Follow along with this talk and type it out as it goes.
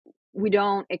we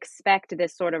don't expect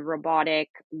this sort of robotic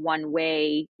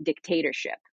one-way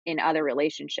dictatorship in other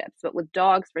relationships. But with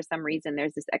dogs, for some reason,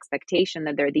 there's this expectation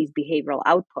that there are these behavioral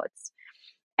outputs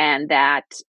and that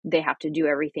they have to do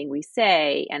everything we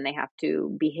say and they have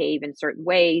to behave in certain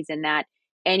ways, and that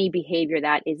any behavior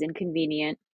that is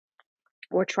inconvenient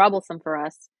or troublesome for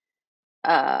us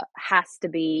has to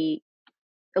be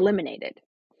eliminated,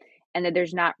 and that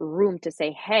there's not room to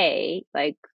say, hey,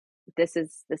 like, this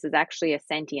is actually a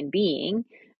sentient being.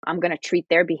 I'm going to treat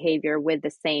their behavior with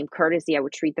the same courtesy I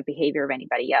would treat the behavior of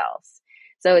anybody else.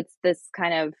 So it's this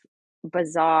kind of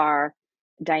bizarre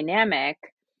dynamic,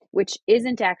 which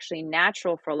isn't actually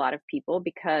natural for a lot of people,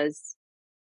 because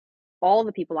all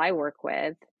the people I work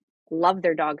with love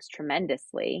their dogs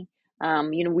tremendously.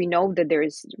 We know that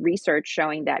there's research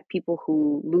showing that people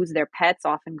who lose their pets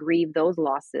often grieve those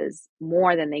losses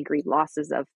more than they grieve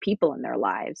losses of people in their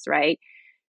lives, right?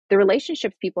 The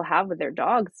relationships people have with their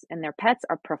dogs and their pets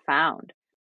are profound.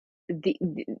 We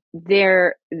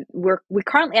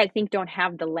currently, I think, don't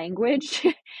have the language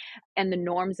and the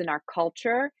norms in our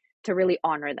culture to really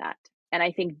honor that. And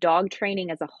I think dog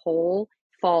training as a whole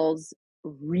falls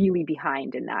really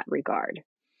behind in that regard.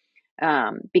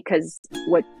 Because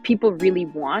what people really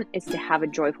want is to have a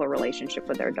joyful relationship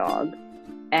with their dog.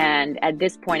 And at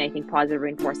this point, I think positive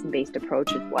reinforcement based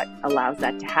approach is what allows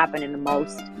that to happen in the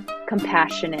most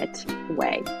compassionate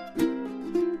way.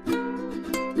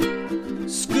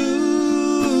 School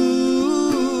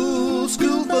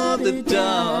for the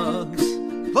dogs,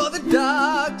 for the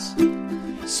dogs.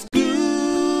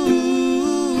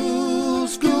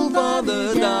 School for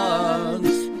the dogs,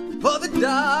 for the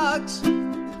dogs.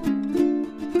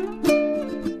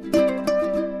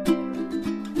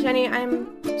 Jenny, I'm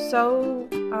so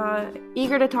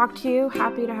eager to talk to you.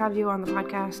 Happy to have you on the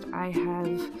podcast. I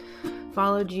have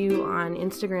followed you on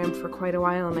Instagram for quite a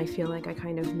while, and I feel like I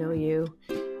kind of know you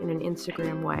in an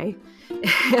Instagram way.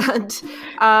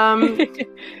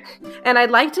 And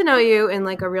I'd like to know you in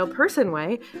like a real person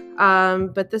way.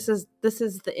 But this is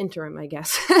the interim, I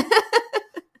guess.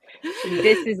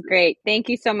 This is great. Thank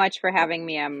you so much for having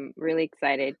me. I'm really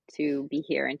excited to be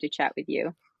here and to chat with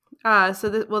you. This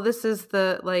is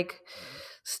the like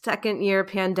second year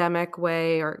pandemic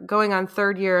way, or going on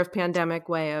third year of pandemic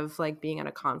way of like being at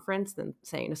a conference and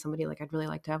saying to somebody like, I'd really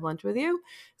like to have lunch with you.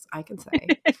 So I can say,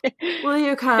 will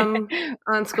you come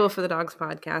on School for the Dogs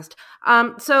podcast?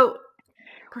 So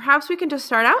perhaps we can just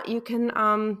start out. You can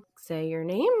say your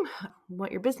name,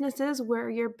 what your business is, where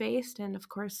you're based, and of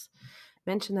course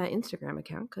mention that Instagram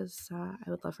account, because I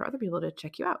would love for other people to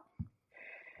check you out.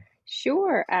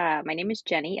 Sure. My name is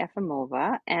Jenny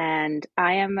Efimova, and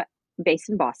I am based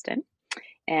in Boston,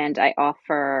 and I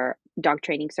offer dog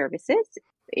training services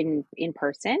in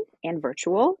person and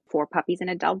virtual for puppies and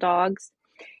adult dogs.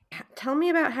 Tell me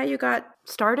about how you got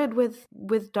started with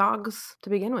dogs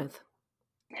to begin with.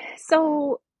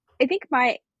 So I think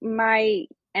my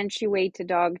entryway to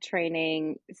dog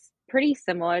training is pretty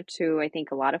similar to, I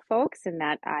think, a lot of folks, in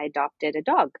that I adopted a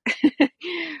dog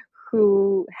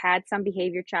who had some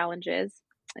behavior challenges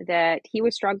that he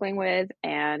was struggling with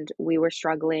and we were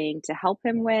struggling to help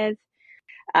him with.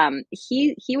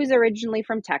 He was originally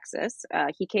from Texas.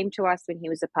 He came to us when he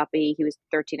was a puppy. He was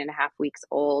 13 and a half weeks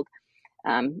old.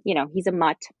 He's a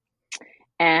mutt,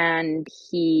 and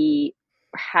he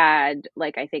had,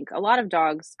 like, I think a lot of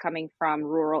dogs coming from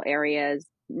rural areas,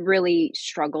 really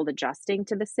struggled adjusting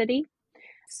to the city.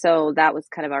 So that was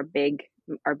kind of our big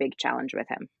challenge with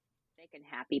him. And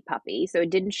happy puppy. So it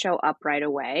didn't show up right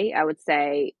away. I would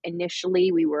say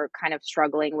initially we were kind of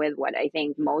struggling with what I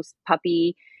think most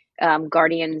puppy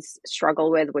guardians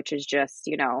struggle with, which is just,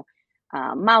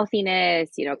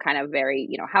 mouthiness, kind of very,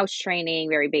 house training,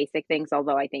 very basic things.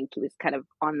 Although I think he was kind of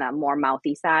on the more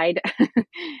mouthy side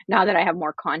now that I have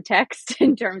more context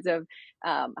in terms of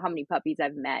how many puppies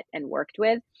I've met and worked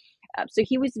with. So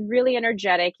he was really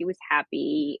energetic. He was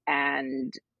happy.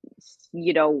 And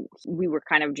we were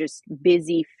kind of just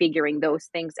busy figuring those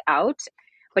things out,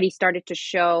 but he started to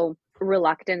show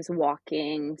reluctance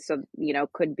walking. So,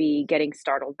 could be getting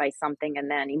startled by something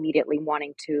and then immediately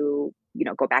wanting to,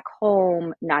 go back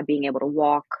home, not being able to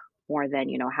walk more than,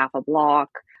 half a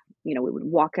block. We would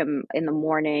walk him in the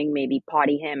morning, maybe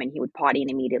potty him, and he would potty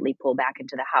and immediately pull back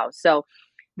into the house. So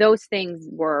those things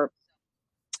were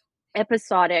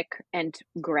episodic and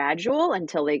gradual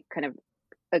until they kind of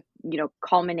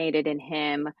culminated in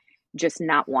him just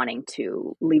not wanting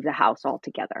to leave the house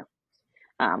altogether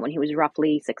when he was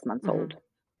roughly 6 months old.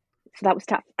 So that was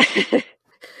tough.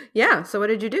 Yeah. So what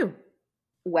did you do?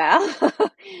 Well,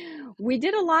 we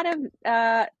did a lot of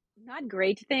Not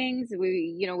great things.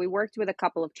 We worked with a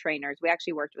couple of trainers. We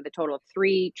actually worked with a total of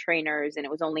three trainers, and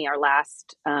it was only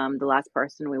the last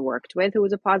person we worked with who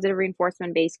was a positive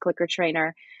reinforcement based clicker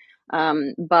trainer.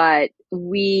 But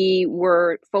we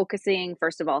were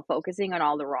first of all, focusing on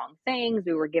all the wrong things.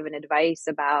 We were given advice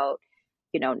about,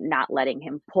 not letting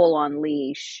him pull on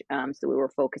leash. So we were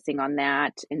focusing on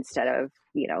that instead of,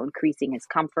 increasing his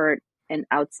comfort and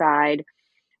outside.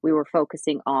 We were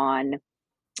focusing on,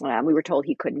 we were told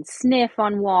he couldn't sniff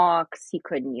on walks. He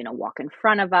couldn't, walk in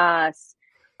front of us.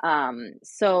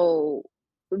 So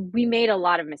we made a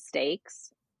lot of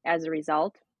mistakes as a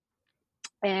result.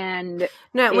 And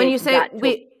No, when you say got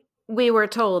to we were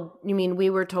told, you mean we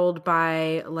were told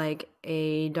by like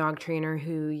a dog trainer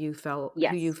who you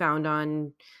yes. found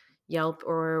on Yelp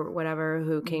or whatever,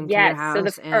 who came to your Yes. So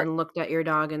house and looked at your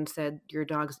dog and said your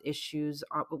dog's issues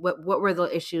are, what were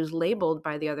the issues labeled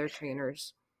by the other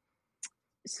trainers?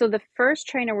 So the first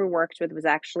trainer we worked with was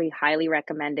actually highly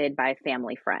recommended by a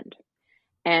family friend.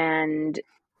 And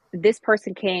this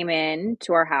person came in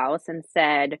to our house and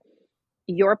said,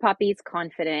 "Your puppy's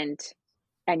confident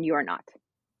and you're not."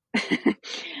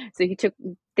 So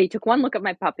they took one look at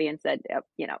my puppy and said,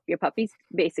 "Yep, your puppy's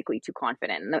basically too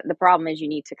confident. And the problem is you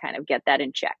need to kind of get that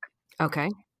in check." Okay.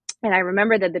 And I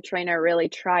remember that the trainer really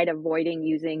tried avoiding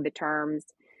using the terms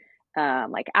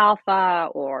like alpha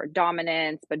or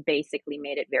dominance, but basically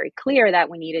made it very clear that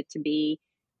we needed to be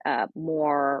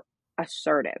more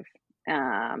assertive.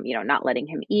 Not letting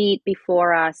him eat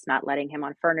before us, not letting him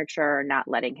on furniture, not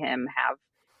letting him have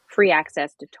free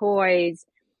access to toys.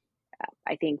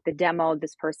 I think the demo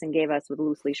this person gave us with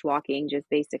loose leash walking just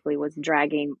basically was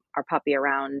dragging our puppy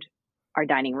around our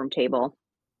dining room table.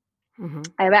 Mm-hmm.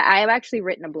 I have actually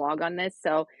written a blog on this,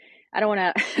 so I don't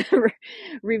want to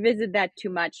revisit that too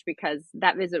much because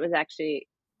that visit was actually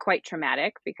quite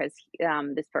traumatic because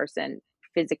this person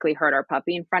physically hurt our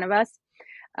puppy in front of us.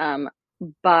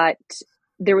 But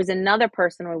there was another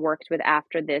person we worked with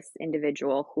after this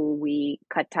individual who we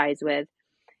cut ties with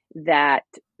that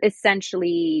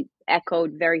essentially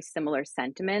echoed very similar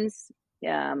sentiments,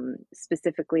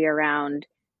 specifically around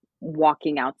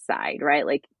walking outside, right?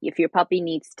 Like if your puppy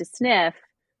needs to sniff,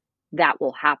 that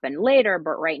will happen later,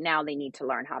 but right now they need to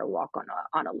learn how to walk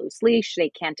on a loose leash. They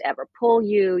can't ever pull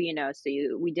you,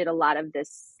 we did a lot of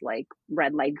this like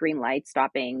red light, green light,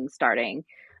 stopping, starting,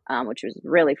 which was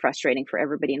really frustrating for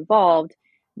everybody involved.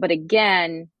 But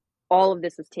again, all of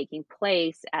this was taking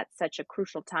place at such a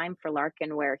crucial time for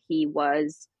Larkin where he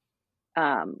was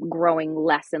growing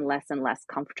less and less and less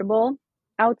comfortable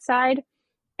outside.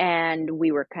 And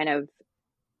we were kind of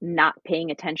not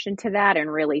paying attention to that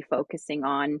and really focusing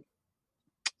on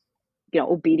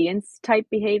obedience type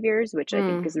behaviors, which I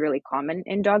think is really common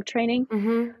in dog training.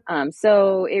 Mm-hmm.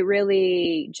 So it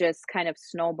really just kind of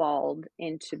snowballed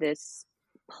into this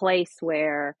place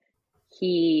where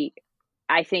he,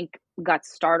 I think, got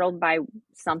startled by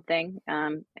something. I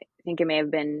think it may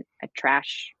have been a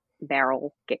trash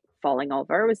barrel falling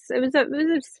over. It was a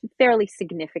fairly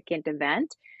significant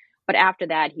event. But after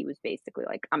that, he was basically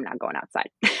like, "I'm not going outside."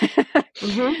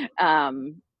 Mm-hmm.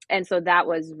 And so that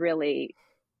was really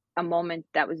a moment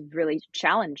that was really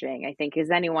challenging, I think, is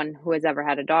anyone who has ever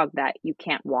had a dog that you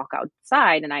can't walk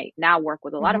outside. And I now work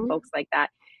with a lot of Mm-hmm. folks like that.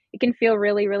 It can feel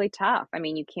really, really tough. I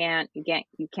mean, you can't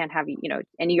have,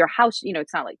 and your house,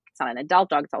 it's not an adult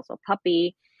dog. It's also a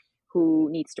puppy who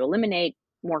needs to eliminate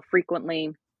more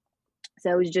frequently.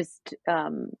 So it was just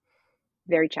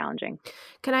very challenging.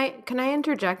 Can I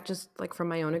interject just like from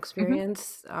my own Mm-hmm.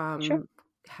 experience, Sure.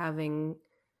 having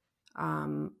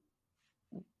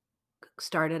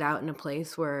started out in a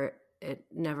place where it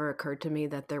never occurred to me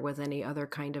that there was any other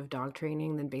kind of dog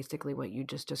training than basically what you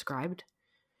just described,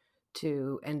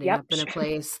 to ending Yep. up in a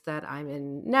place that I'm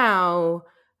in now,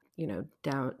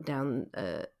 down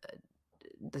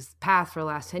this path for the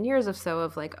last 10 years or so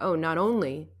of like, oh, not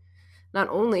only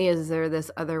is there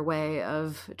this other way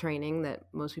of training that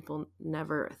most people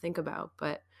never think about,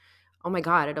 but oh my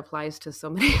God, it applies to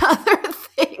so many other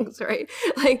things, right?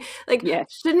 Like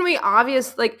Yes. shouldn't we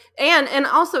and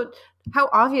also how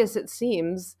obvious it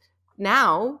seems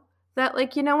now that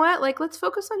like, you know what, like let's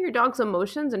focus on your dog's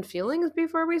emotions and feelings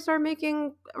before we start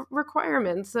making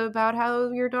requirements about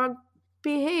how your dog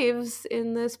behaves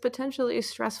in this potentially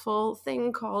stressful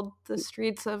thing called the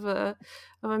streets of a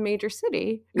major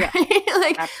city. Yeah.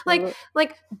 Right? Absolutely.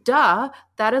 like duh,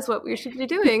 that is what we should be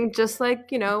doing. Just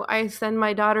like, I send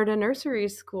my daughter to nursery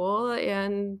school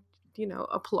and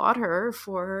applaud her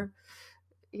for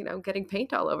getting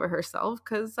paint all over herself,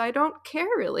 because I don't care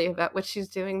really about what she's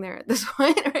doing there at this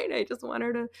point, right? I just want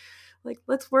her to, like,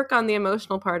 let's work on the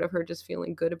emotional part of her just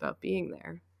feeling good about being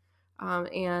there.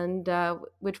 and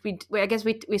which I guess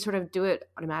we sort of do it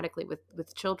automatically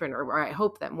with children, or I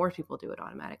hope that more people do it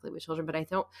automatically with children. But I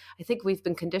think we've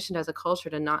been conditioned as a culture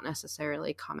to not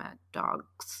necessarily come at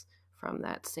dogs from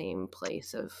that same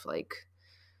place of like,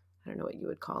 I don't know what you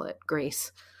would call it,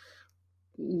 grace.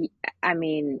 I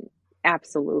mean,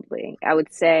 absolutely. I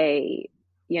would say,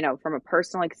 from a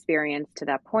personal experience to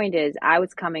that point is I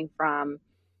was coming from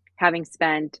having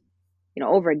spent,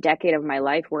 over a decade of my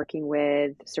life working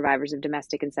with survivors of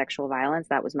domestic and sexual violence.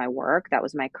 That was my work, that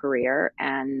was my career,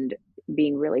 and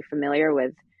being really familiar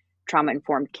with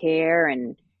trauma-informed care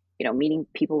and, meeting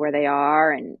people where they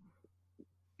are and,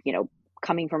 you know,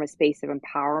 coming from a space of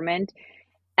empowerment.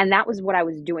 And that was what I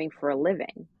was doing for a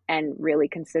living and really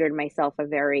considered myself a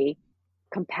very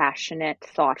compassionate,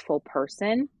 thoughtful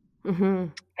person. Mm-hmm.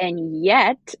 And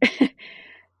yet,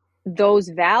 those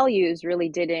values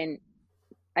really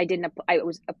I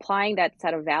was applying that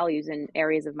set of values in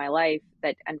areas of my life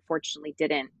that unfortunately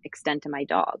didn't extend to my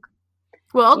dog,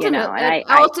 Well, and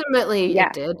ultimately yeah,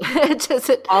 it did. It just,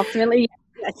 ultimately,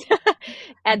 yes.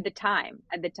 At the time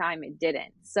it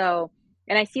didn't. So,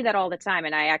 and I see that all the time.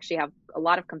 And I actually have a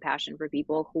lot of compassion for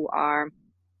people who are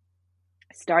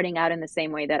starting out in the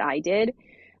same way that I did,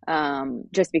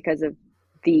 just because of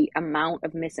the amount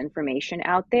of misinformation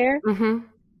out there. mm-hmm.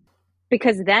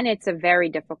 Because then it's a very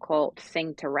difficult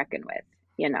thing to reckon with,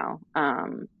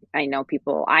 I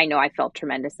know I felt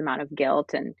tremendous amount of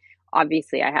guilt, and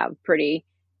obviously I have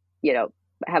you know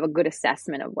have a good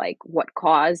assessment of like what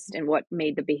caused and what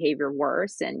made the behavior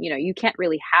worse, and you can't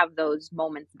really have those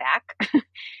moments back.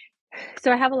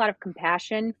 So I have a lot of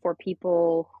compassion for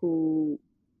people who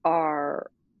are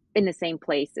in the same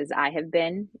place as I have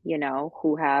been,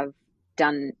 who have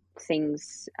done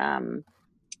things,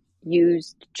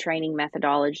 used training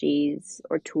methodologies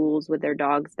or tools with their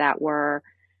dogs that were,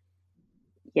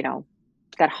 you know,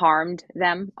 that harmed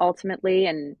them ultimately,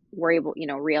 and were able,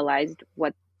 realized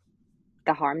what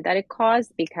the harm that it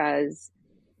caused, because,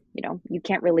 you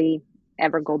can't really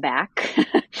ever go back.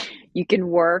 You can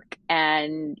work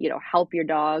and, help your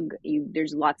dog.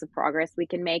 There's lots of progress we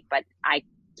can make, but I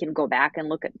can go back and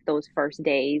look at those first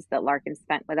days that Larkin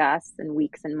spent with us, and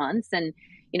weeks and months. And,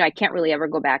 I can't really ever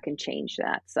go back and change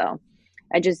that. So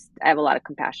I have a lot of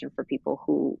compassion for people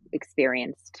who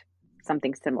experienced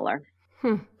something similar.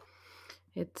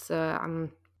 It's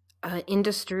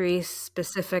industry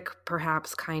specific,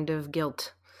 perhaps, kind of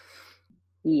guilt.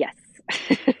 Yes.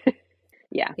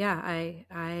 Yeah. Yeah,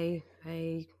 I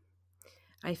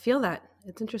feel that.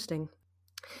 It's interesting.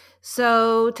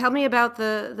 So tell me about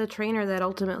the trainer that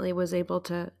ultimately was able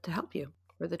to help you,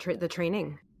 or the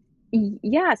training.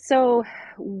 Yeah, so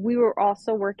we were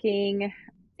also working,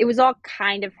 it was all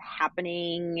kind of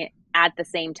happening at the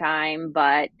same time,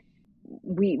 but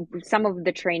some of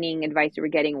the training advice we were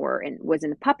getting was in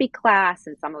the puppy class,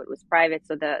 and some of it was private.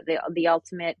 So the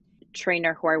ultimate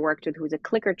trainer who I worked with, who was a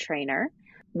clicker trainer,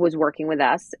 was working with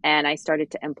us, and I started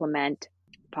to implement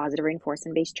positive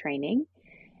reinforcement based training.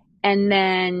 And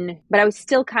then, but I was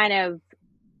still kind of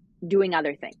doing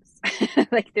other things.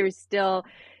 Like there was still,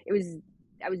 it was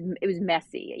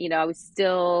messy. I was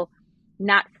still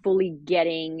not fully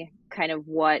getting kind of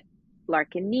what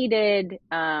Larkin needed.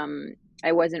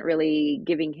 I wasn't really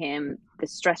giving him the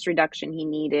stress reduction he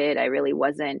needed. I really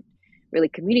wasn't really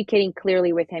communicating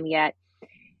clearly with him yet.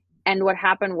 And what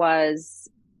happened was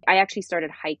I actually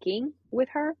started hiking with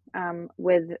her,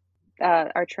 with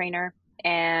our trainer.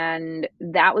 And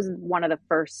that was one of the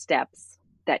first steps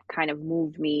that kind of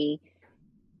moved me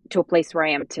to a place where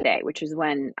I am today, which is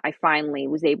when I finally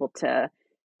was able to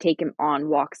take him on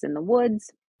walks in the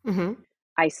woods. Mm-hmm.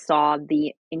 I saw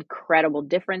the incredible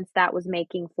difference that was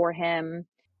making for him,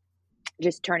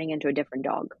 just turning into a different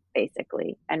dog,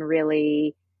 basically, and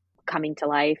really coming to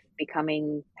life,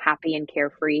 becoming happy and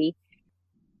carefree.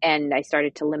 And I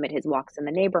started to limit his walks in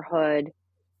the neighborhood,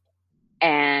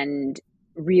 and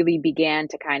really began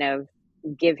to kind of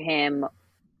give him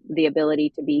the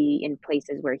ability to be in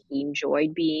places where he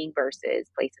enjoyed being versus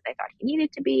places I thought he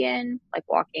needed to be in, like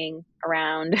walking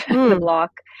around the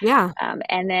block. Yeah.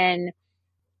 And then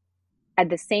at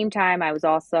the same time, I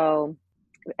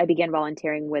began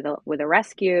volunteering with a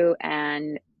rescue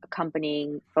and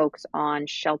accompanying folks on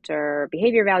shelter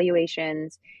behavior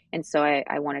evaluations. And so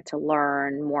I wanted to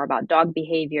learn more about dog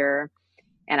behavior,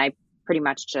 and I pretty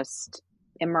much just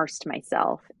immersed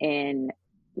myself in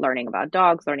learning about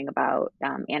dogs, learning about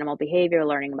animal behavior,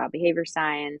 learning about behavior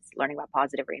science, learning about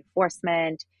positive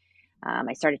reinforcement.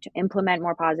 I started to implement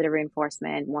more positive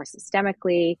reinforcement more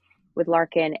systemically with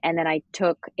Larkin. And then I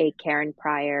took a Karen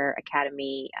Pryor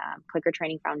Academy Clicker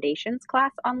Training Foundations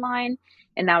class online.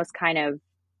 And that was kind of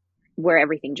where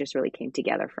everything just really came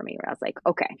together for me, where I was like,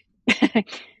 okay,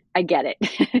 I get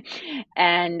it.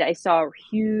 And I saw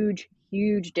huge,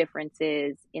 huge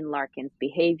differences in Larkin's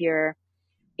behavior,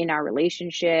 in our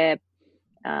relationship.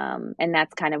 And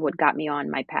that's kind of what got me on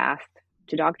my path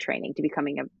to dog training, to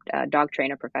becoming a dog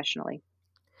trainer professionally.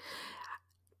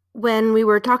 When we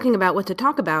were talking about what to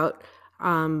talk about,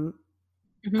 Hmm.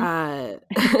 uh,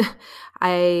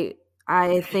 I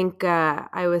I think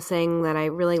I was saying that I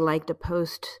really liked a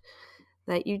post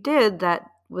that you did that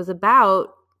was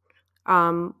about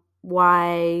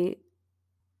why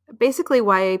basically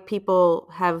why people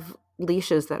have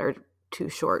leashes that are too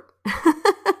short.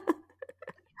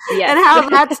 Yes. and how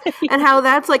that's and how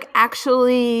that's like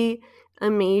actually a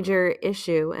major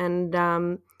issue.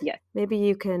 And Yes. maybe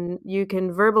you can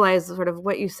verbalize sort of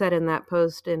what you said in that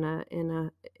post in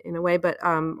a way, but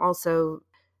also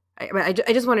I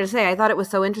just wanted to say I thought it was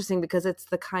so interesting because it's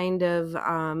the kind of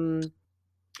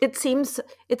it seems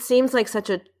it seems like such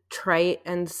a trite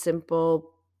and simple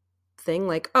thing,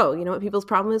 like, oh, you know what people's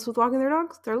problem is with walking their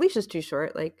dogs? Their leash is too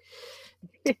short. Like,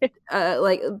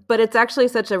 but it's actually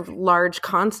such a large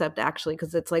concept, actually,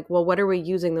 because it's like, well, what are we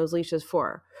using those leashes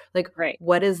for? Like, Right.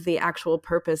 what is the actual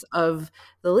purpose of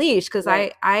the leash? Because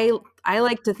Right. I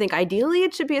like to think ideally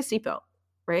it should be a seatbelt,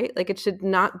 right? Like, it should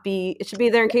not be. It should be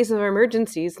there in Yeah. case of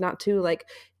emergencies, not to like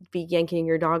be yanking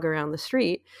your dog around the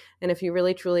street. And if you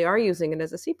really truly are using it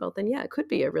as a seatbelt, then yeah, it could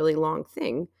be a really long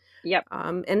thing. Yep.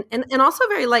 And also a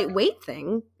very lightweight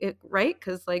thing, right?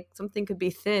 Because like something could be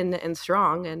thin and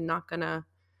strong and not gonna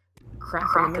crack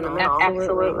in the middle.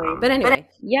 Absolutely. But anyway,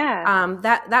 Yeah.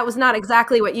 that was not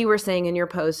exactly what you were saying in your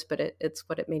post, but it's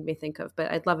what it made me think of.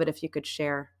 But I'd love it if you could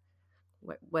share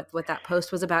what that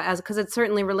post was about, as because it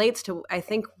certainly relates to, I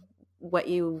think, what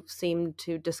you seemed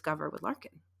to discover with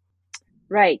Larkin.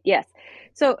 Right. Yes.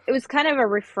 So it was kind of a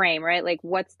reframe, right? Like,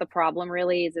 what's the problem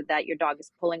really? Is it that your dog is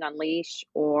pulling on leash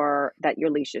or that your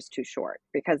leash is too short?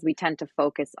 Because we tend to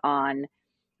focus on,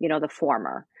 the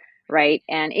former, right?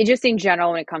 And it just in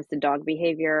general, when it comes to dog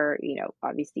behavior,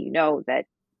 obviously, that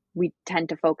we tend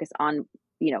to focus on,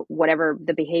 whatever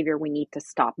the behavior we need to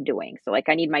stop doing. So, like,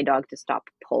 I need my dog to stop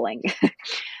pulling.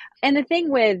 And the thing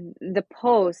with the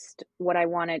post, what I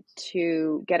wanted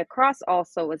to get across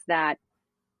also was that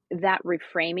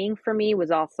reframing for me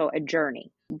was also a journey,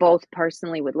 both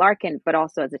personally with Larkin, but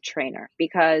also as a trainer.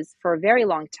 Because for a very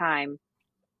long time,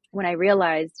 when I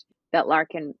realized that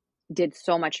Larkin did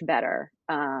so much better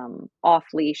off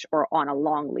leash or on a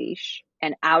long leash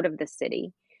and out of the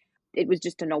city, it was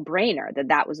just a no brainer that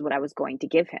that was what I was going to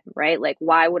give him, right? Like,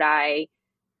 why would I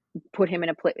put him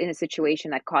in a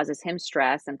situation that causes him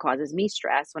stress and causes me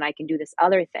stress when I can do this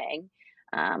other thing,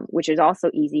 which is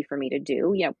also easy for me to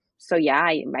do. So yeah,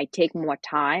 I might take more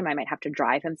time. I might have to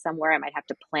drive him somewhere. I might have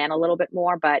to plan a little bit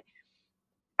more, but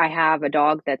I have a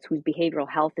dog whose behavioral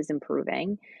health is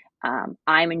improving.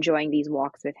 I'm enjoying these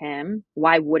walks with him.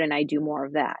 Why wouldn't I do more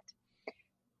of that?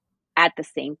 At the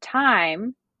same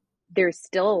time, there's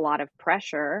still a lot of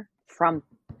pressure from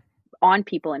on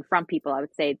people and from people, I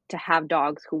would say, to have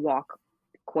dogs who walk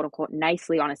quote unquote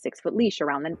nicely on a 6 foot leash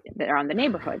around the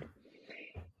neighborhood.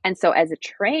 And so as a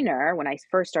trainer, when I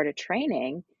first started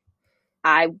training,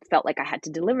 I felt like I had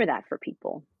to deliver that for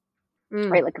people,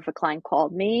 right? Like if a client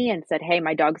called me and said, hey,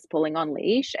 my dog's pulling on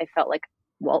leash, I felt like,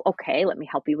 well, okay, let me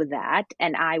help you with that.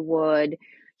 And I would,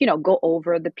 go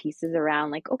over the pieces around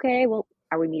like, okay, well,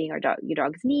 are we meeting your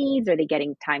dog's needs? Are they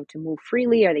getting time to move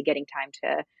freely? Are they getting time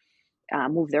to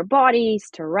move their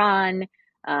bodies, to run?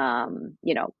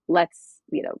 Let's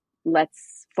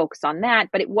focus on that.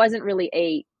 But it wasn't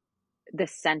really the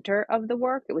center of the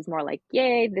work. It was more like,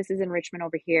 yay, this is enrichment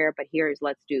over here, but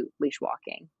let's do leash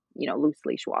walking, loose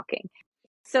leash walking.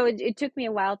 So it took me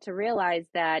a while to realize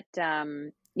that,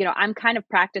 I'm kind of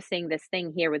practicing this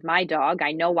thing here with my dog.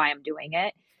 I know why I'm doing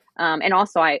it. And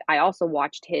also, I also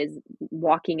watched his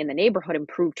walking in the neighborhood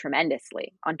improve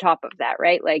tremendously on top of that,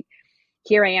 right? Like,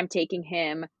 here I am taking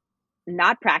him,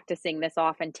 not practicing this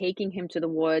often, taking him to the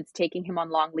woods, taking him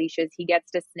on long leashes. He gets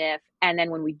to sniff. And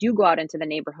then when we do go out into the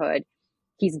neighborhood,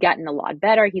 he's gotten a lot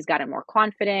better. He's gotten more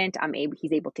confident.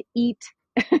 He's able to eat.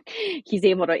 He's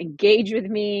able to engage with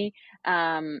me.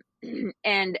 And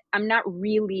I'm not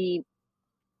really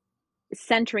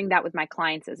centering that with my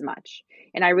clients as much.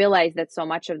 And I realized that so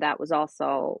much of that was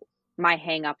also my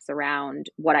hangups around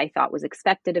what I thought was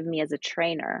expected of me as a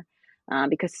trainer,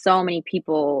 because so many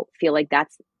people feel like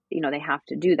that's, they have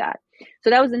to do that. So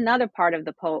that was another part of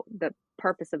the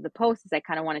purpose of the post, is I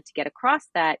kind of wanted to get across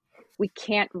that we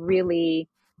can't really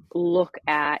look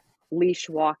at leash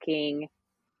walking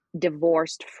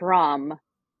divorced from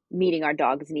meeting our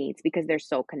dog's needs, because they're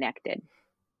so connected.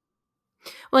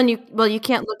 Well, you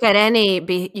can't look at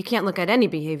you can't look at any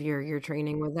behavior you're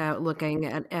training without looking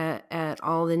at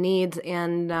all the needs,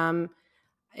 and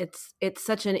it's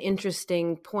such an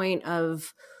interesting point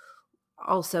of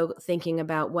also thinking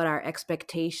about what our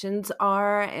expectations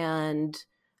are, and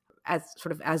as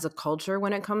sort of as a culture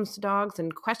when it comes to dogs,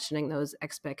 and questioning those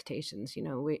expectations.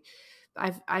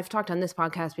 I've talked on this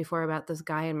podcast before about this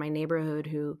guy in my neighborhood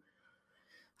who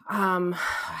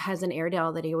has an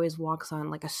Airedale that he always walks on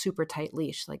like a super tight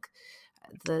leash. Like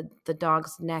the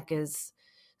dog's neck is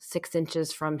 6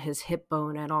 inches from his hip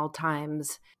bone at all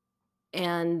times.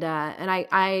 And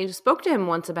I spoke to him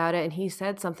once about it, and he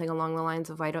said something along the lines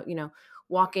of, I don't,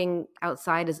 walking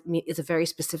outside is a very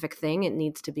specific thing. It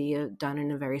needs to be done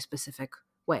in a very specific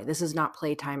way. This is not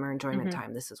playtime or enjoyment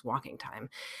time. This is walking time.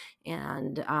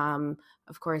 And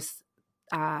of course,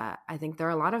 I think there are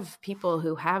a lot of people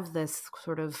who have this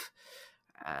sort of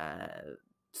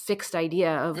fixed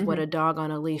idea of what a dog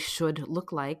on a leash should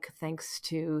look like, thanks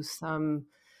to some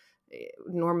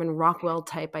Norman Rockwell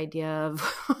type idea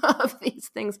of these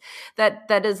things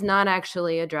that is not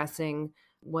actually addressing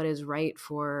what is right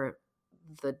for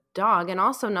the dog, and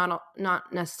also not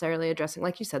necessarily addressing,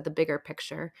 like you said, the bigger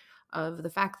picture of the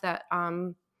fact that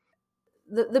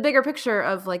the bigger picture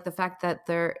of like the fact that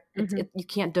you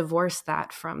can't divorce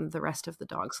that from the rest of the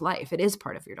dog's life. It is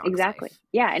part of your dog's Exactly. life.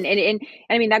 Yeah. And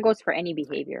I mean, that goes for any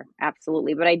behavior.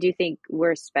 Absolutely. But I do think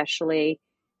there's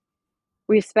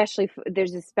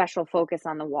a special focus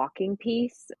on the walking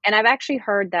piece. And I've actually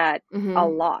heard that a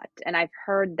lot. And I've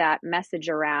heard that message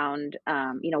around,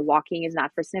 walking is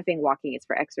not for sniffing, walking is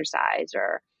for exercise,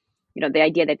 or, the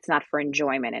idea that it's not for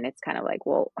enjoyment. And it's kind of like,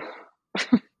 well,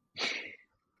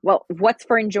 well, what's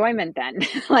for enjoyment then?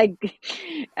 Like,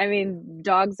 I mean,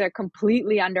 dogs are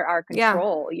completely under our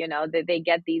control. That they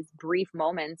get these brief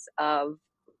moments of,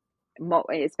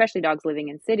 especially dogs living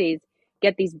in cities,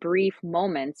 get these brief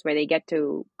moments where they get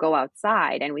to go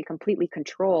outside, and we completely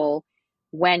control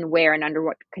when, where, and under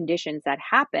what conditions that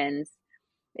happens.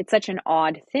 It's such an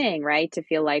odd thing, right? To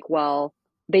feel like, well,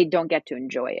 they don't get to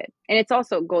enjoy it. And it's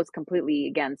also goes completely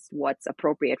against what's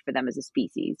appropriate for them as a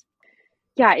species.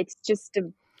 Yeah, it's just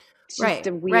a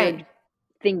weird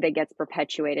thing that gets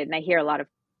perpetuated. And I hear a lot of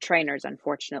trainers,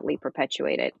 unfortunately,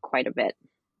 perpetuate it quite a bit.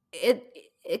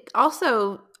 It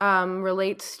also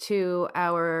relates to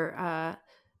our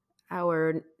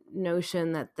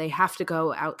notion that they have to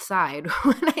go outside.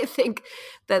 When I think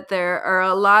that there are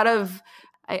a lot of,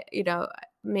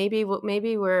 maybe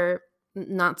we're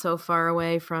not so far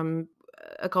away from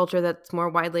a culture that's more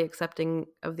widely accepting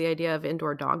of the idea of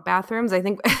indoor dog bathrooms. I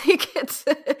think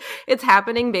it's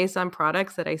happening based on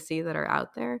products that I see that are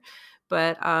out there,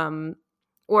 but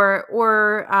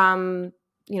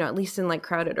at least in like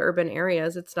crowded urban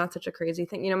areas, it's not such a crazy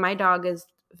thing. My dog is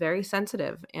very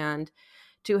sensitive, and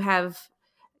to have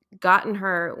gotten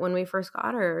her, when we first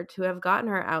got her, to have gotten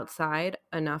her outside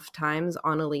enough times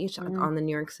on a leash on the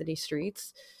New York City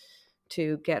streets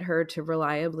to get her to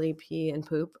reliably pee and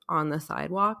poop on the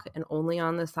sidewalk, and only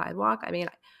on the sidewalk. I mean,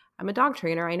 I'm a dog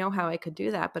trainer. I know how I could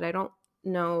do that, but I don't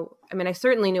know. I mean, I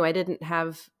certainly knew I didn't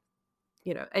have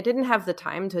the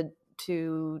time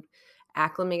to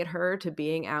acclimate her to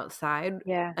being outside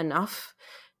enough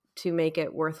to make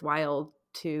it worthwhile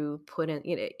to put in,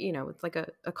 it's like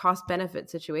a cost benefit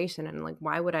situation. And like,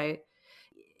 why would I,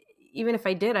 even if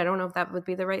I did, I don't know if that would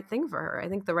be the right thing for her. I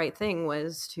think the right thing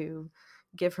was to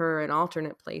give her an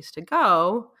alternate place to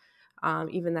go,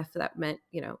 even if that meant,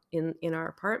 in our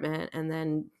apartment, and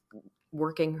then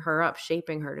working her up,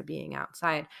 shaping her to being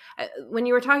outside. When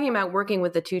you were talking about working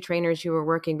with the two trainers you were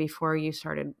working before you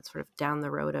started sort of down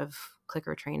the road of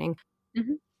clicker training,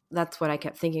 that's what I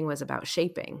kept thinking was about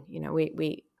shaping.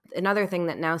 We another thing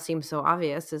that now seems so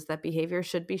obvious is that behavior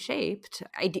should be shaped.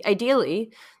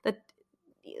 Ideally, that,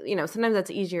 sometimes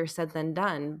that's easier said than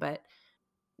done, but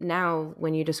now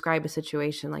when you describe a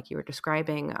situation like you were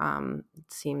describing,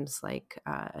 it seems like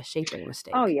a shaping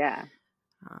mistake. Oh, yeah.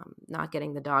 Not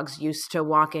getting the dogs used to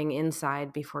walking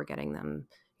inside before getting them,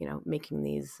 making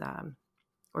these,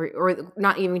 or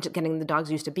not even getting the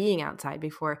dogs used to being outside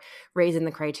before raising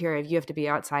the criteria of you have to be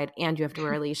outside, and you have to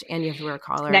wear a leash, and you have to wear a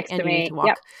collar, Next and to you me. need to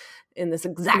walk in this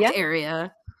exact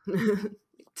area.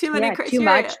 Too many criteria. Too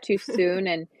much, too soon,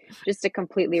 and just a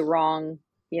completely wrong,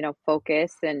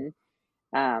 focus. And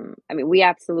I mean, we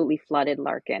absolutely flooded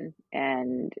Larkin,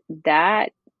 and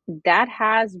that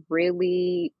has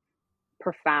really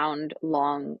profound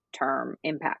long-term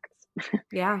impacts.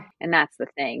 Yeah. And that's the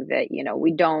thing that,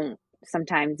 we don't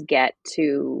sometimes get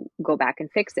to go back and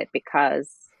fix it,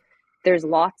 because there's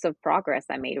lots of progress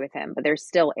I made with him, but there's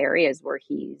still areas where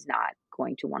he's not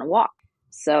going to want to walk.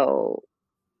 So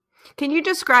Can you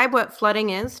describe what flooding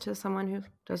is to someone who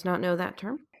does not know that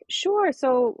term? Sure.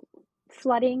 So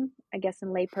flooding, I guess in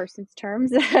layperson's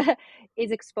terms,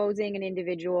 is exposing an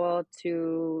individual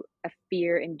to a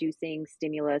fear-inducing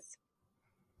stimulus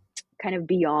kind of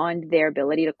beyond their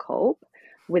ability to cope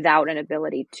without an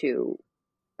ability to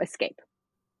escape.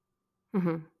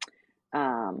 Mm-hmm.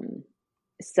 Um,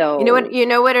 You know what? so You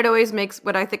know what it always makes.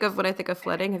 What I think of when I think of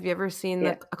flooding. Have you ever seen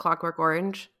yeah, A Clockwork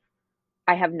Orange?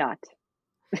 I have not,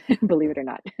 believe it or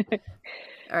not.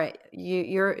 All right,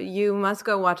 you must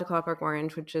go watch A Clockwork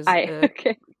Orange, which is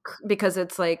Okay. because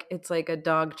it's like a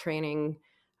dog training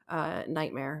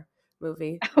nightmare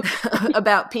movie Okay.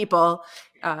 about people.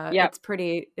 Yep.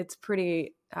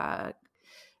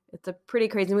 It's a pretty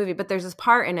crazy movie, but there's this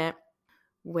part in it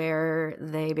where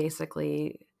they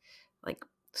basically like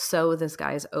sew this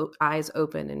guy's eyes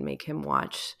open and make him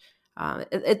watch.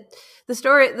 The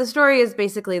story is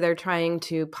basically they're trying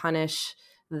to punish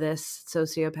this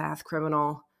sociopath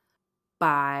criminal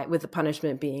with the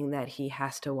punishment being that he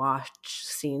has to watch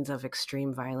scenes of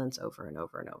extreme violence over and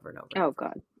over and over and over and Oh over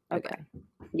God. Okay. again.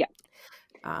 Yeah.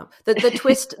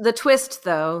 The twist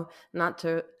though, not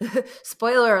to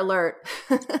spoiler alert,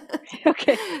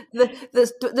 Okay.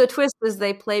 the twist is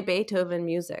they play Beethoven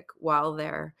music while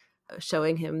they're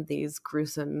showing him these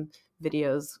gruesome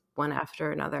videos one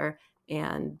after another,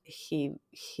 and he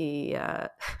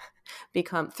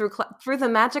become through the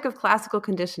magic of classical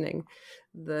conditioning,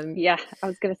 the Yeah, I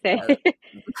was gonna say.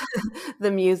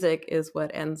 the music is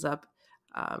what ends up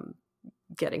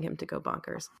getting him to go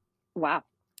bonkers. Wow.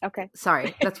 Okay.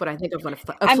 Sorry, that's what I think of when of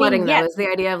I flooding, mean, though, yes, is the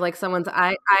idea of like someone's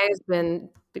eyes been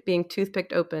being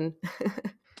toothpicked open.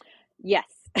 yes.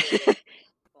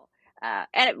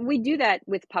 And we do that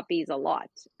with puppies a lot,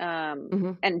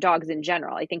 Hmm. and dogs in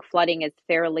general. I think flooding is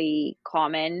fairly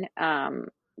common.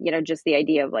 Just the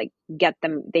idea of like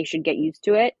they should get used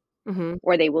to it, Hmm.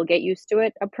 or they will get used to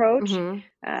it approach, Hmm.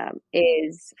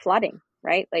 is flooding,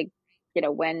 right? Like,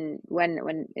 when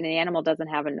an animal doesn't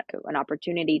have an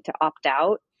opportunity to opt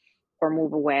out or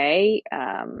move away,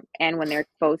 and when they're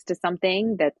exposed to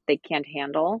something that they can't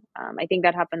handle, I think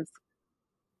that happens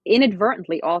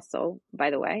inadvertently also, by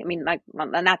the way. I mean, like,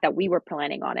 not that we were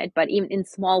planning on it, but even in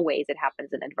small ways it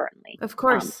happens inadvertently, Of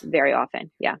course. very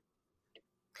often. Yeah.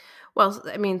 Well,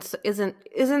 I mean,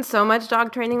 isn't so much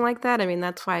dog training like that? I mean,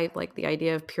 that's why like the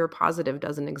idea of pure positive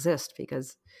doesn't exist,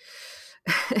 because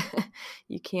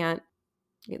you can't.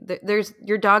 There's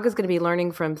your dog is going to be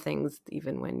learning from things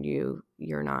even when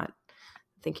you're not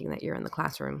thinking that you're in the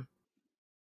classroom.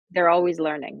 They're always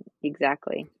learning.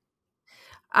 Exactly.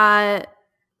 Uh,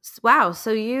 wow.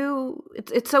 So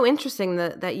it's so interesting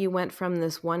that you went from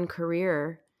this one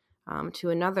career to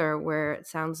another where it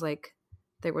sounds like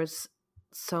there was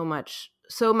so much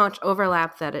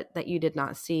overlap that you did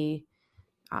not see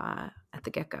at the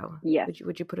get go. Yes.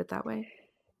 Would you put it that way?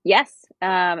 Yes.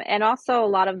 And also a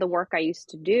lot of the work I used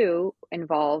to do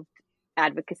involved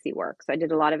advocacy work. So I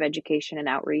did a lot of education and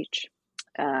outreach.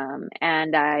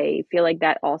 And I feel like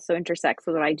that also intersects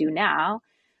with what I do now,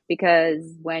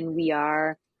 because when we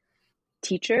are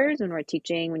teachers, when we're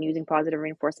teaching, when using positive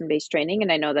reinforcement based training,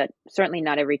 and I know that certainly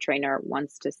not every trainer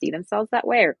wants to see themselves that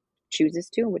way or chooses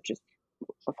to, which is,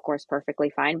 of course, perfectly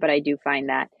fine. But I do find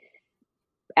that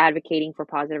advocating for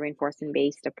positive reinforcement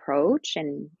based approach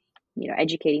and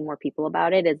educating more people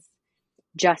about it is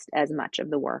just as much of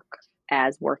the work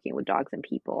as working with dogs and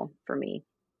people for me.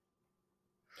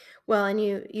 Well, and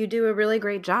you do a really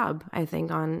great job, I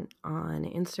think, on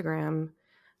Instagram,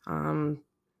 um,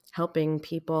 helping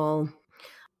people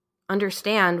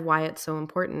understand why it's so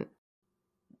important.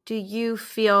 Do you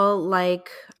feel like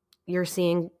you're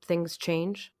seeing things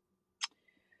change?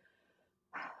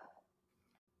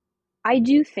 I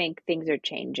do think things are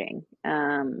changing.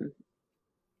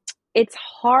 It's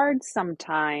hard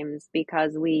sometimes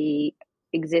because we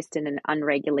exist in an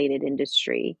unregulated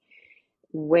industry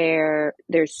where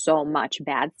there's so much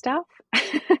bad stuff.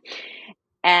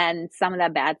 And some of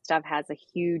that bad stuff has a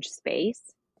huge space,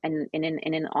 and in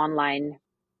an online,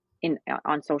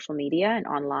 on social media and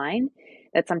online,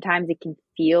 that sometimes it can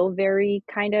feel very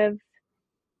kind of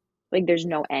like there's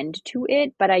no end to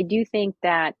it. But I do think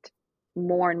that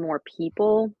more and more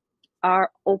people are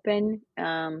open,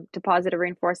 to positive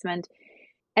reinforcement.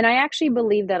 And I actually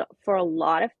believe that for a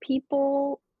lot of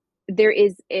people, there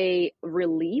is a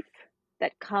relief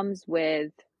that comes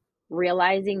with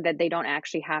realizing that they don't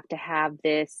actually have to have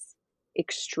this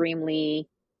extremely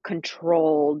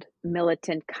controlled,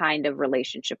 militant kind of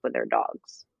relationship with their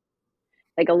dogs.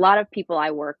 Like, a lot of people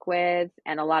I work with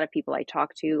and a lot of people I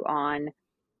talk to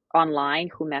online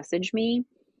who message me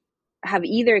have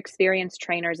either experienced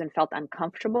trainers and felt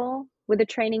uncomfortable with a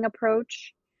training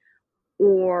approach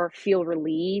or feel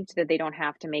relieved that they don't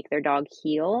have to make their dog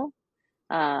heel.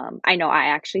 I know I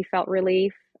actually felt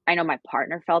relief. I know my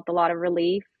partner felt a lot of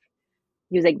relief.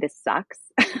 He was like, "This sucks.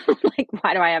 Like,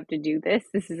 why do I have to do this?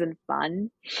 This isn't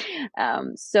fun."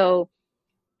 So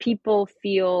people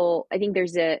feel, I think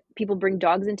people bring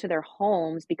dogs into their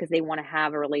homes because they want to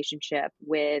have a relationship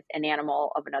with an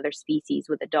animal of another species,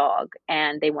 with a dog,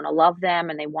 and they want to love them,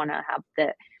 and they want to have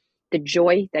the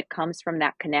joy that comes from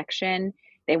that connection.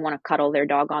 They want to cuddle their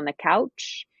dog on the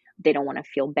couch. They don't want to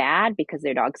feel bad because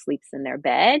their dog sleeps in their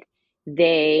bed.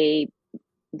 They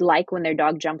like when their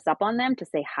dog jumps up on them to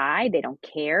say hi. They don't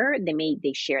care.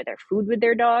 They share their food with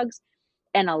their dogs.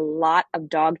 And a lot of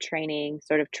dog training,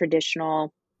 sort of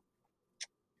traditional,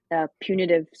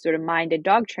 punitive sort of minded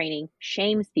dog training,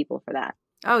 shames people for that.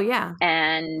 Oh yeah.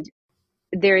 And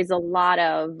there is a lot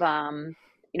of,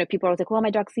 people are always like, well,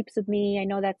 my dog sleeps with me. I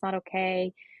know that's not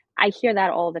okay. I hear that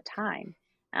all the time.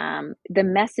 The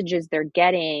messages they're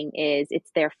getting is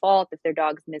it's their fault. If their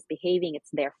dog's misbehaving, it's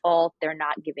their fault. They're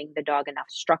not giving the dog enough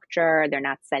structure. They're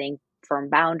not setting firm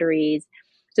boundaries.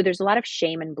 So there's a lot of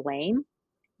shame and blame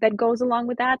that goes along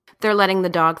with that. They're letting the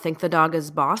dog think the dog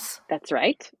is boss. That's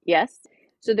right. Yes.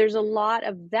 So there's a lot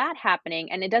of that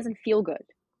happening, and it doesn't feel good.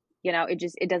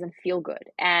 It doesn't feel good.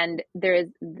 And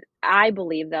I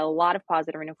believe that a lot of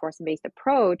positive reinforcement based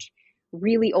approach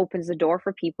really opens the door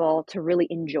for people to really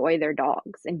enjoy their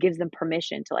dogs and gives them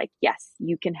permission to, like, yes,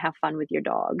 you can have fun with your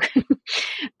dog.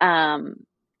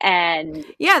 And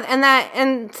yeah,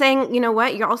 and saying, you know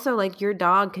what, you're also like, your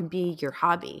dog can be your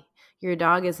hobby. Your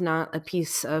dog is not a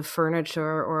piece of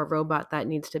furniture or a robot that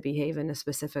needs to behave in a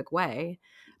specific way.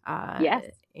 yes.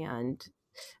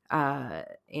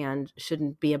 And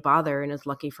shouldn't be a bother, and is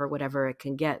lucky for whatever it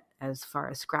can get as far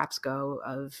as scraps go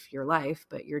of your life.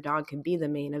 But your dog can be the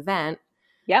main event.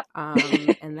 Yep.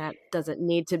 And that doesn't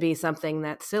need to be something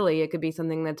that's silly. It could be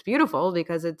something that's beautiful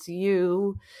because it's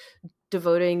you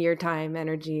devoting your time,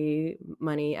 energy,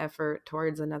 money, effort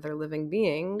towards another living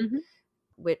being, mm-hmm.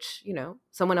 which,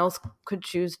 someone else could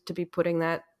choose to be putting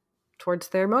that towards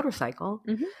their motorcycle.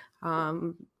 Mm-hmm.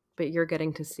 But you're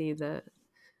getting to see the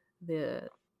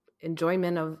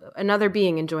enjoyment of another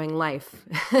being enjoying life.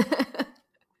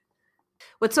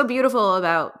 What's so beautiful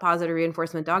about positive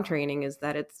reinforcement dog training is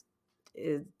that it's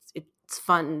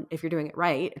fun. If you're doing it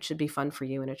right, it should be fun for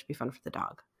you, and it should be fun for the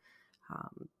dog.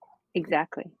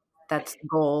 Exactly. That's the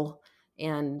goal.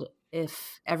 And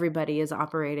if everybody is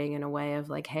operating in a way of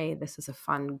like, hey, this is a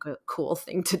fun, cool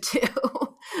thing to do,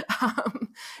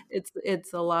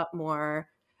 it's a lot more.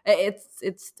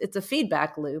 It's a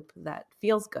feedback loop that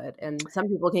feels good, and some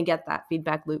people can get that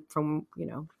feedback loop from,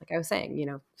 like I was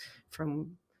saying,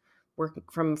 from working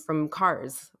from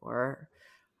cars or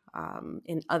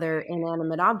in other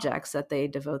inanimate objects that they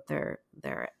devote their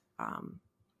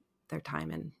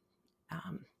time and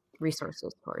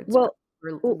resources towards. Well,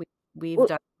 we've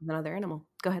done another animal.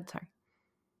 Go ahead. Sorry.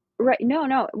 Right.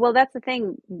 No. Well, that's the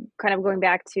thing, kind of going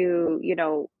back to,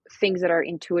 things that are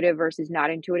intuitive versus not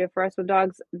intuitive for us with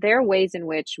dogs. There are ways in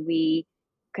which we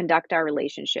conduct our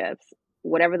relationships,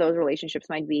 whatever those relationships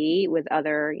might be with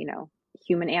other,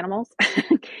 human animals,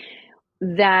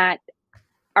 that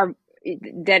are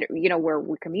where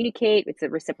we communicate. It's a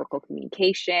reciprocal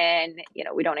communication.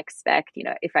 We don't expect,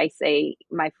 if I say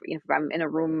if I'm in a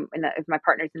room and if my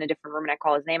partner's in a different room and I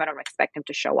call his name, I don't expect him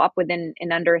to show up within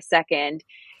in under a second,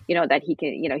 that he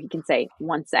can say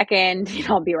 1 second,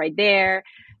 I'll be right there.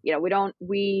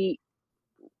 We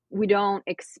don't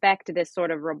expect this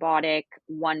sort of robotic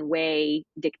one-way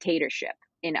dictatorship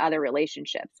in other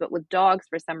relationships. But with dogs,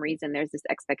 for some reason, there's this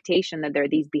expectation that there are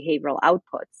these behavioral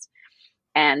outputs,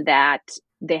 and that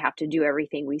they have to do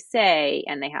everything we say,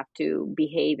 and they have to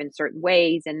behave in certain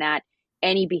ways, and that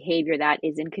any behavior that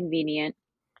is inconvenient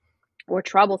or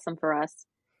troublesome for us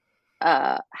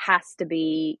has to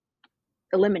be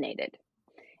eliminated,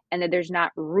 and that there's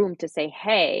not room to say,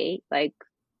 hey, like,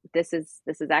 this is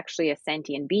actually a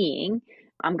sentient being.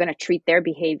 I'm going to treat their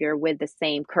behavior with the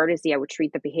same courtesy I would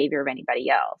treat the behavior of anybody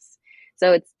else.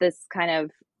 So it's this kind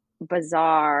of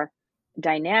bizarre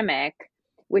dynamic,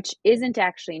 which isn't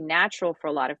actually natural for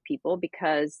a lot of people,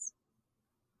 because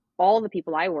all the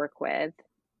people I work with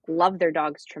love their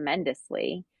dogs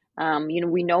tremendously.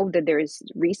 We know that there's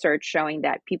research showing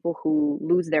that people who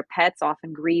lose their pets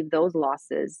often grieve those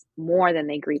losses more than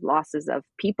they grieve losses of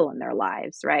people in their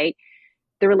lives, right?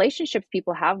 The relationships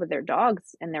people have with their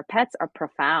dogs and their pets are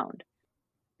profound.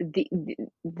 We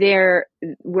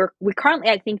currently,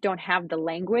 I think, don't have the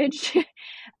language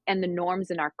and the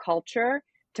norms in our culture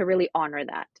to really honor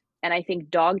that. And I think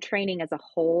dog training as a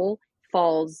whole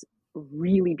falls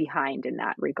really behind in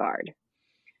that regard.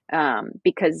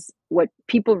 Because what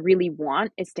people really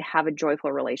want is to have a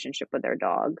joyful relationship with their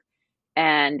dog.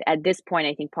 And at this point,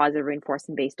 I think positive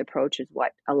reinforcement based approach is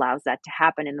what allows that to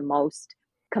happen in the most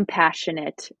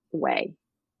compassionate way.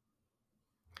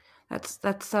 That's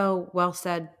so well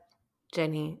said,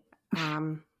 Jenny.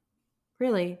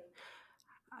 Really,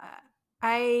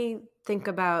 I think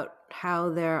about how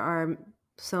there are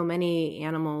so many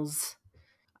animals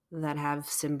that have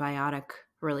symbiotic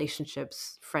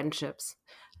relationships, friendships.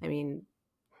 I mean,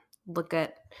 look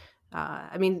at,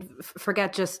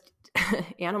 forget just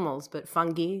animals, but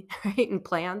fungi, right? And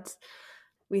plants.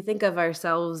 We think of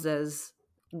ourselves as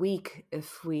weak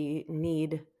if we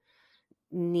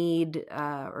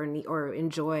or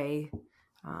enjoy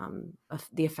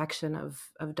the affection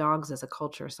of dogs as a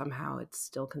culture. Somehow it's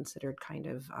still considered kind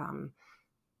of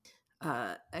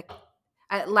uh,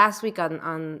 last week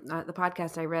on the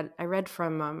podcast I read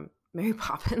from Mary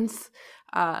Poppins,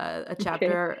 Okay.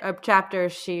 a chapter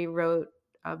she wrote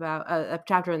about a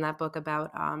chapter in that book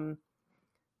about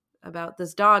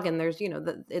this dog. And there's,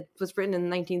 it was written in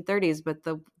the 1930s, but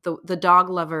the dog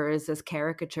lover is this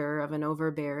caricature of an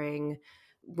overbearing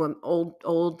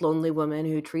old lonely woman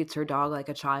who treats her dog like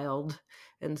a child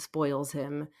and spoils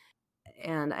him.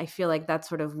 And I feel like that's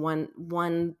sort of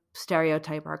one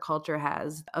stereotype our culture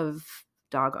has of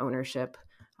dog ownership.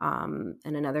 And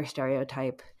another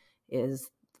stereotype is,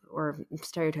 or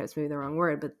stereotypes maybe the wrong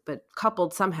word, but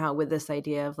coupled somehow with this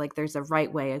idea of like there's a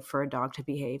right way for a dog to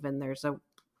behave, and there's a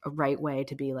right way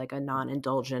to be like a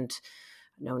non-indulgent,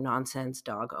 no nonsense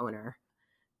dog owner.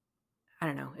 I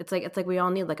don't know. It's like we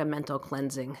all need like a mental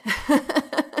cleansing.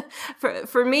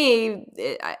 For me,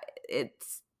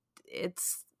 it's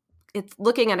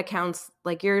looking at accounts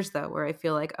like yours though, where I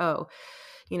feel like, oh,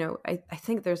 I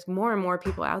think there's more and more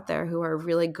people out there who are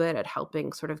really good at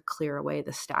helping sort of clear away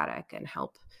the static and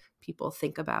help people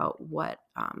think about what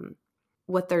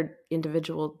their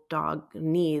individual dog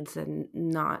needs, and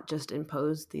not just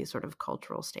impose these sort of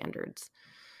cultural standards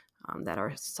that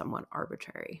are somewhat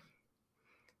arbitrary.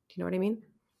 Do you know what I mean?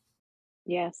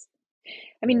 Yes.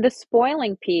 I mean, the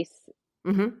spoiling piece,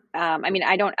 Mm-hmm. I mean,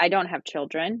 I don't have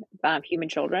children, human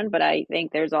children, but I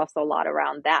think there's also a lot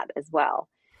around that as well.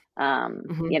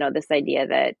 Mm-hmm. This idea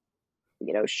that,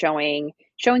 showing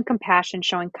compassion,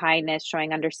 showing kindness,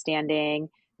 showing understanding,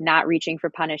 not reaching for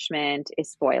punishment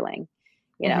is spoiling.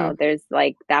 Mm-hmm. There's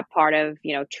like that part of,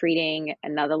 treating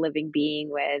another living being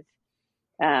with,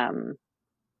 um,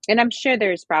 and I'm sure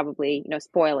there's probably,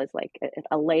 spoil is like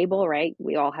a label, right?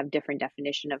 We all have different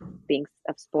definition of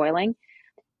spoiling,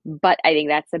 but I think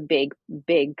that's a big,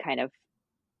 big kind of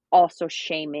also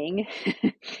shaming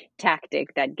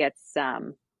tactic that gets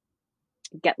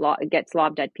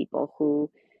lobbed at people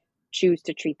who choose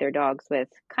to treat their dogs with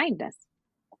kindness.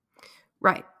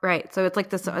 Right. So it's like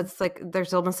this. Mhm. It's like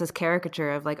there's almost this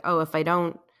caricature of like, oh, if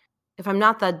I'm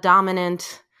not the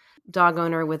dominant dog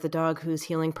owner with a dog who's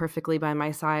healing perfectly by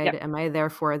my side, Yep. am I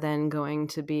therefore then going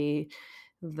to be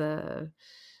the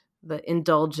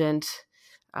indulgent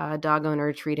dog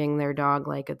owner treating their dog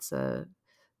like it's a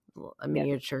Yes.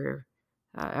 miniature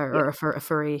or Yes. a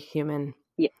furry human?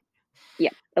 Yeah.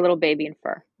 Yeah. A little baby in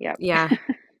fur. Yep. Yeah.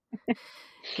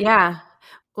 Yeah.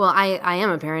 Well, I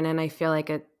am a parent, and I feel like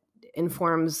it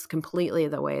informs completely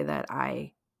the way that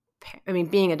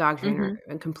being a dog trainer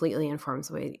hmm completely informs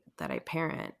the way that I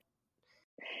parent.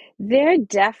 There are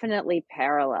definitely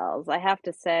parallels. I have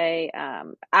to say,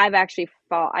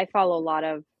 I follow a lot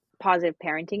of positive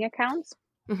parenting accounts,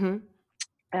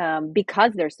 Mm-hmm.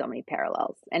 because there's so many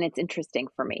parallels, and it's interesting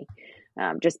for me,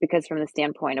 just because from the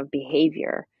standpoint of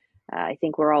behavior, I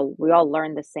think we all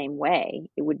learn the same way.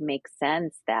 It would make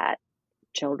sense that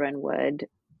children would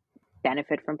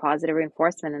benefit from positive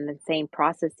reinforcement, and the same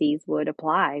processes would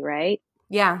apply, right?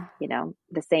 Yeah.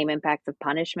 The same impacts of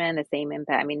punishment, the same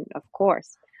impact. I mean, of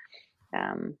course.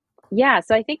 Um, yeah,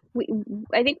 so I think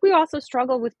we also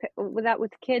struggle with that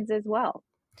with kids as well.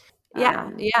 Yeah,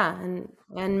 Um, yeah,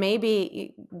 and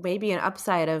maybe an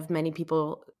upside of many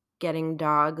people getting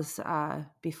dogs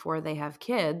before they have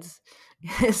kids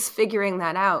is figuring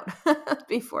that out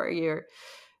before you're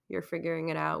figuring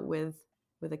it out with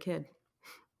a kid.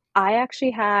 I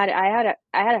had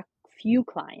a few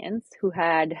clients who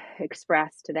had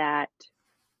expressed that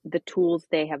the tools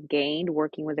they have gained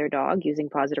working with their dog using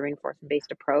positive reinforcement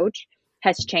based approach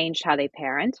has changed how they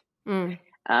parent. Mm,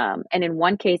 And in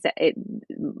one case,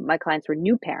 my clients were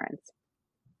new parents,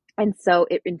 and so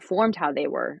it informed how they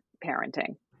were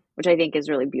parenting, which I think is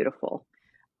really beautiful.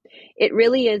 It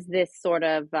really is this sort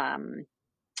of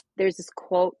there's this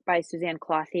quote by Suzanne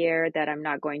Clothier that I'm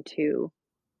not going to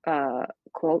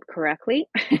quote correctly,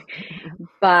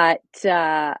 but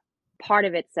part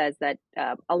of it says that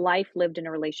a life lived in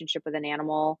a relationship with an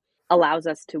animal allows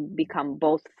us to become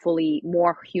both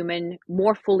more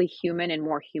fully human and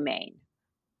more humane.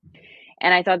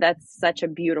 And I thought that's such a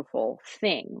beautiful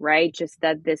thing, right? Just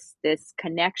that this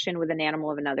connection with an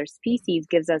animal of another species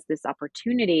gives us this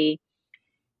opportunity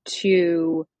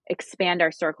to expand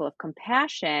our circle of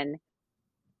compassion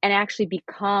and actually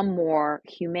become more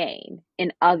humane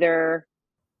in other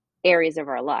areas of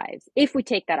our lives if we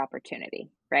take that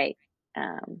opportunity, right?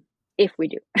 If we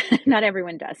do. Not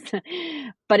everyone does.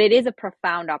 But it is a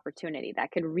profound opportunity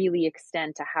that could really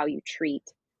extend to how you treat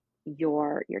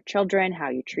your children, how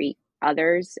you treat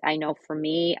others. I know for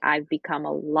me, I've become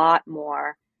a lot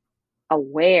more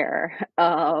aware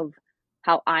of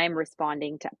how I'm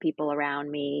responding to people around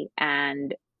me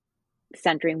and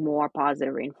centering more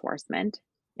positive reinforcement.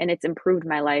 And it's improved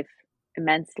my life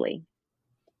immensely.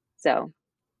 So,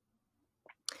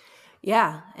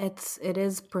 Yeah, it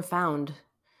is profound,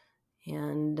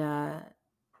 and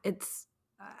it's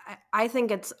I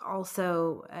think it's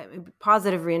also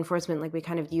positive reinforcement. Like we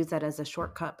kind of use that as a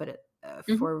shortcut, but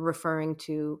mhm, for referring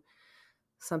to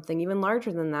something even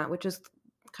larger than that, which is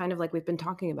kind of like we've been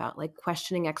talking about, like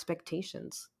questioning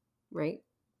expectations, right?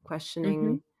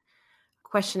 mhm,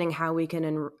 Questioning how we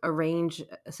can arrange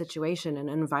a situation, an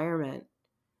environment,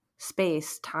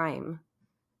 space, time,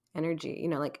 energy,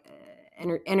 like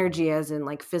energy as in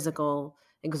like physical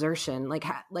exertion, like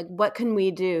like what can we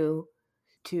do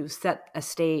to set a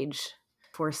stage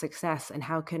for success, and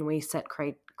how can we set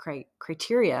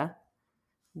criteria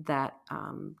that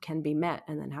can be met,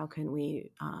 and then how can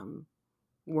we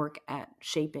work at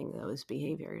shaping those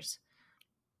behaviors.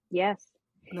 yes.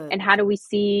 The And how do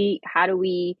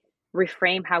we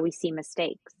reframe how we see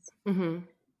mistakes? mm-hmm.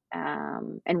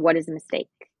 And what is a mistake?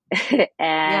 Yeah.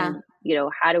 And,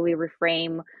 how do we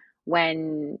reframe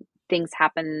when things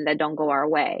happen that don't go our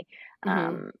way? Mm-hmm.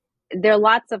 Um, there are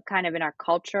lots of kind of in our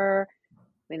culture.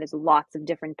 I mean, there's lots of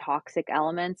different toxic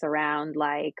elements around,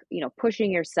 like,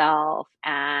 pushing yourself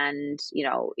and,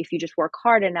 if you just work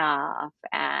hard enough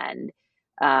and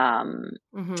um,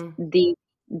 Mm-hmm. the,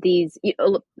 these,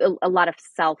 a lot of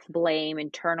self blame,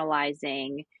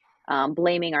 internalizing,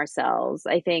 blaming ourselves.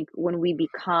 I think when we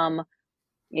become,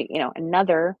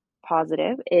 another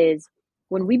positive is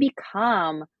when we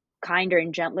become kinder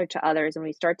and gentler to others, and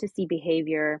we start to see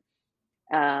behavior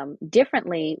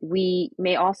differently, we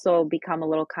may also become a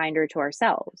little kinder to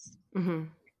ourselves, Mm-hmm.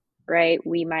 right?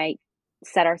 We might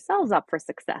set ourselves up for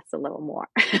success a little more.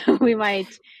 We might,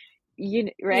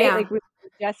 right? Yeah. Like we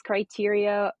adjust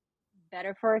criteria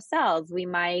better for ourselves. We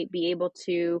might be able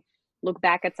to look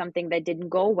back at something that didn't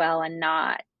go well and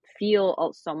not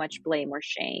feel so much blame or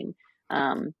shame.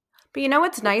 Um, But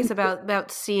what's nice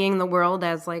about seeing the world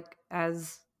as like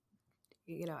as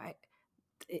I,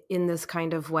 in this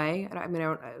kind of way. I mean,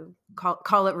 I don't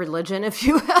call it religion, if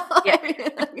you yeah.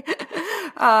 will.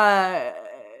 uh,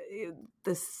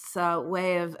 this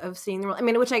way of seeing the world. I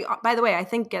mean, which by the way, I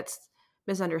think gets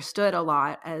misunderstood a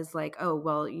lot as like, oh,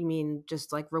 well, you mean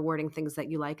just like rewarding things that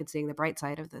you like and seeing the bright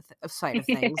side of side of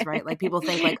things, right? Like people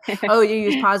think like, oh, you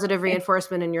use positive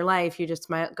reinforcement in your life, you just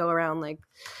might go around like,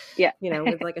 Yeah.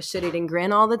 with like a shit-eating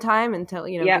grin all the time and tell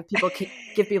Yeah.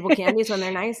 give people candies when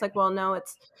they're nice. Like, well, no,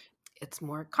 it's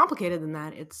more complicated than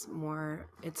that. It's more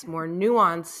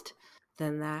nuanced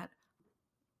than that.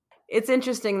 It's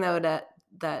interesting though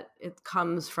that it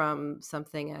comes from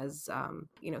something as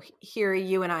here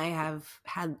you and I have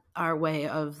had our way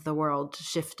of the world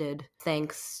shifted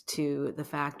thanks to the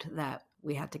fact that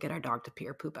we had to get our dog to pee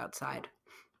or poop outside.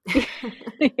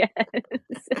 Yes.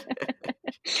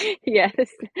 Yes.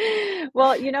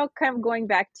 Well, kind of going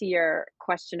back to your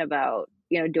question about,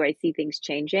 do I see things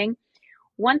changing?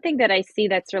 One thing that I see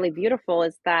that's really beautiful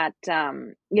is that,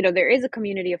 there is a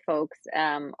community of folks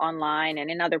online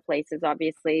and in other places,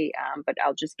 obviously, but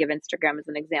I'll just give Instagram as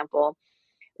an example,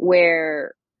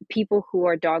 where people who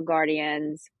are dog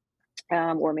guardians,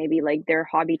 or maybe like they're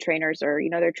hobby trainers, or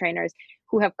they're trainers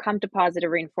who have come to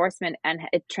positive reinforcement and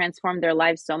it transformed their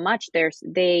lives so much,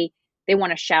 they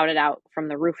want to shout it out from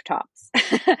the rooftops.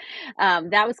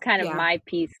 That was kind of Yeah. my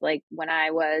piece, like when I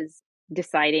was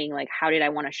deciding like how did I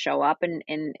want to show up in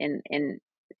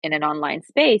an online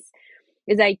space,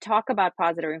 is I talk about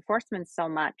positive reinforcement so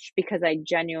much because I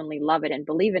genuinely love it and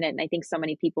believe in it, and I think so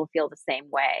many people feel the same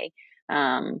way.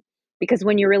 um, because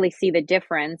when you really see the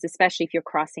difference, especially if you're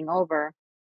crossing over,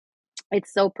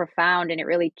 it's so profound and it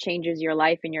really changes your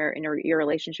life and your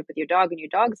relationship with your dog and your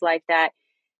dog's life, that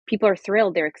people are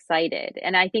thrilled, they're excited.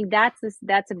 And I think that's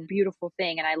a beautiful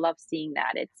thing, and I love seeing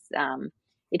that.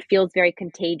 It feels very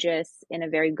contagious in a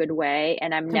very good way,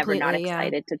 and I'm never not Completely. Yeah.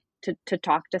 excited to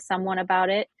talk to someone about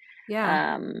it.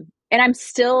 Yeah. And I'm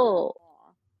still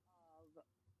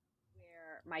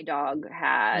where my dog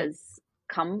Yeah. has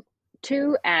come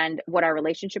to and what our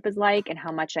relationship is like and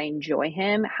how much I enjoy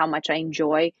him, how much I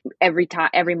enjoy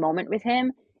every moment with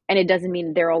him. And it doesn't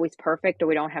mean they're always perfect or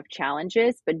we don't have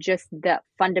challenges, but just the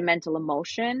fundamental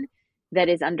emotion that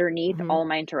is underneath Mhm. all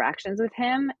my interactions with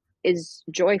him is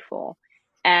joyful.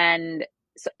 And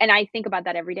and I think about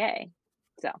that every day.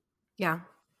 So Yeah.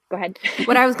 go ahead.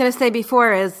 What I was going to say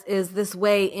before is this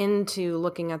way into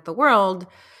looking at the world,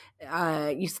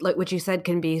 like what you said,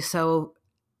 can be so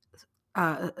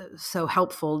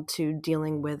helpful to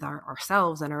dealing with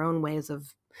ourselves and our own ways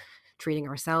of treating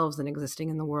ourselves and existing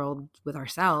in the world with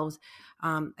ourselves.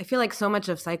 I feel like so much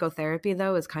of psychotherapy,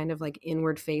 though, is kind of like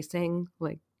inward facing,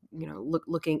 like,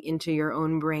 looking into your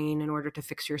own brain in order to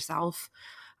fix yourself.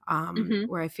 Hmm.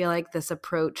 Where I feel like this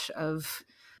approach of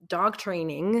dog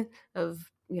training, of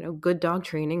good dog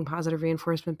training, positive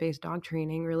reinforcement based dog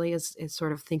training, really is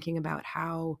sort of thinking about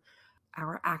how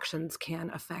our actions can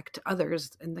affect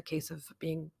others. In the case of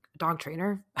being a dog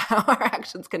trainer, how our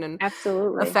actions can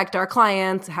Absolutely. affect our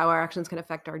clients, how our actions can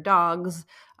affect our dogs.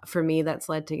 For me, that's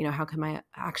led to, how can my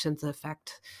actions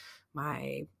affect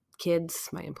my kids,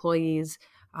 my employees?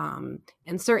 And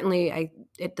certainly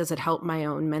it does it help my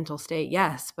own mental state?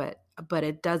 Yes, but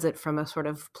it does it from a sort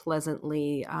of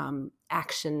pleasantly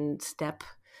action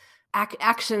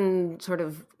sort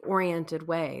of oriented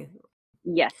way.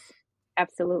 Yes,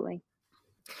 absolutely.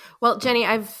 Well, Jenny,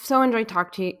 I've so enjoyed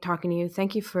talking to you.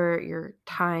 Thank you for your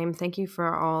time. Thank you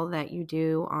for all that you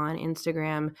do on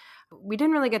Instagram. We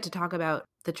didn't really get to talk about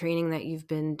the training that you've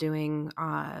been doing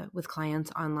with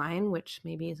clients online, which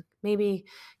maybe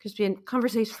could be a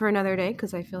conversation for another day,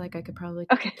 because I feel like I could probably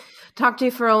Okay. talk to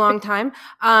you for a long time.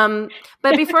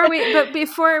 But before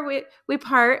we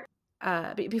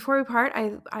part,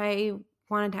 I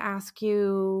wanted to ask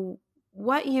you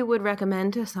what you would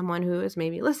recommend to someone who is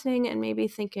maybe listening and maybe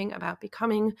thinking about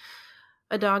becoming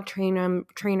a dog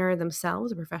trainer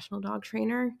themselves, a professional dog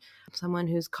trainer, someone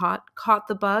who's caught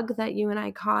the bug that you and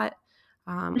I caught,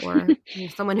 or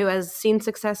someone who has seen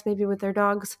success maybe with their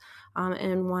dogs,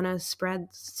 and want to spread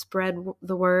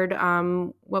the word.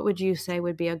 What would you say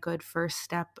would be a good first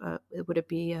step? Would it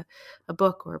be a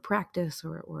book or a practice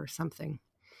or something?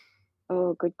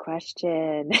 Oh, good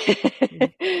question.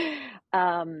 Mhm.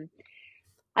 Um,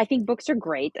 I think books are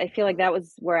great. I feel like that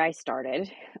was where I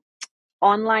started.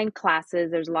 Online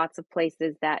classes, there's lots of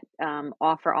places that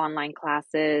offer online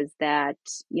classes that,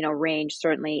 range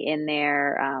certainly in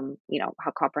their,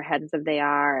 how comprehensive they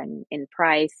are and in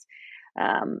price.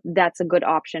 That's a good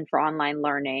option for online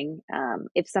learning.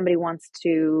 If somebody wants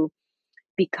to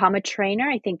become a trainer,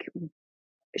 I think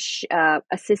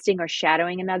assisting or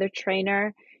shadowing another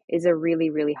trainer is a really,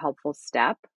 really helpful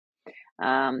step,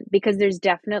 because there's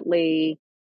definitely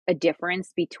a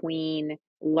difference between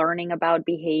learning about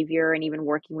behavior and even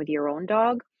working with your own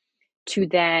dog to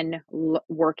then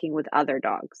working with other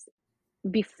dogs.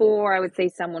 Before, I would say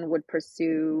someone would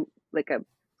pursue like a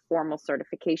formal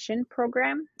certification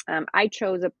program. I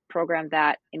chose a program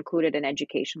that included an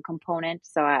education component.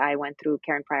 So I went through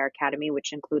Karen Pryor Academy,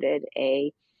 which included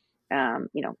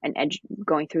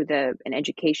going through an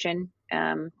education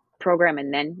program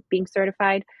and then being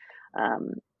certified.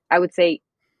 Um, I would say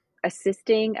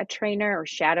assisting a trainer or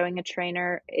shadowing a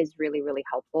trainer is really, really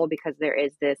helpful, because there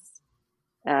is this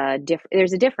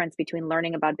there's a difference between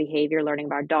learning about behavior, learning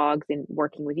about dogs, and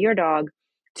working with your dog,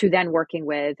 to then working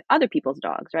with other people's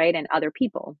dogs, right? And other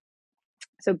people.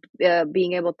 So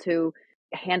being able to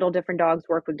handle different dogs,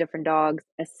 work with different dogs,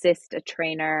 assist a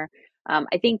trainer.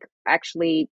 I think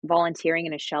actually volunteering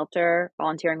in a shelter,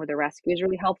 volunteering with a rescue is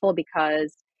really helpful,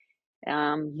 because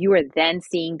you are then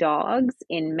seeing dogs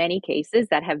in many cases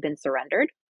that have been surrendered.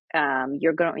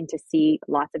 You're going to see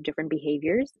lots of different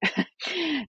behaviors,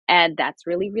 and that's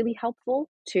really, really helpful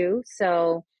too.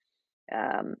 So,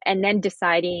 and then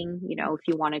deciding, if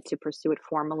you wanted to pursue it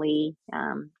formally,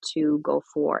 to go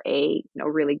for a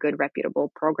really good,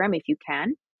 reputable program if you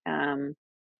can.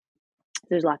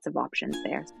 There's lots of options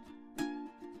there.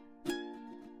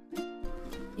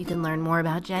 You can learn more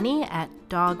about Jenny at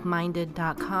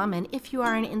dogminded.com. And if you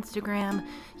are on Instagram,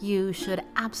 you should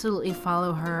absolutely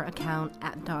follow her account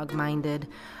at dogminded.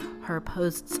 Her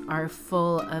posts are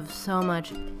full of so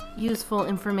much useful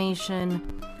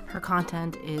information. Her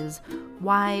content is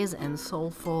wise and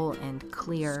soulful and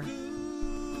clear.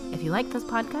 If you like this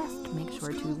podcast, make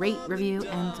sure to rate, review,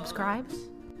 and subscribe.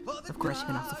 Of course, you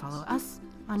can also follow us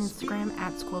on Instagram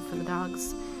at School for the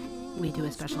Dogs. We do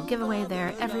a special giveaway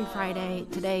there every Friday.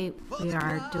 Today, we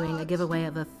are doing a giveaway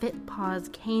of a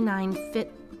FitPaws Canine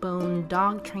Fit Bone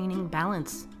Dog Training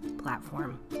Balance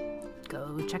platform.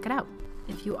 go check it out.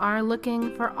 If you are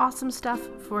looking for awesome stuff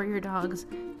for your dogs,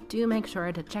 do make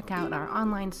sure to check out our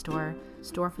online store,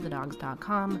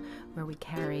 storeforthedogs.com, where we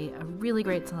carry a really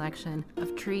great selection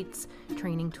of treats,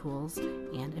 training tools,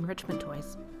 and enrichment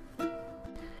toys.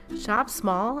 Shop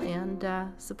small and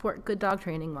support good dog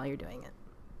training while you're doing it.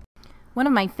 One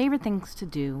of my favorite things to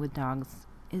do with dogs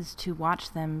is to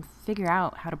watch them figure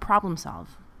out how to problem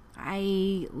solve.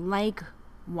 I like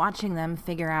watching them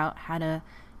figure out how to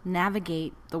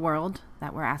navigate the world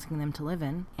that we're asking them to live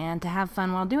in and to have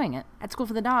fun while doing it. At School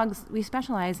for the Dogs, we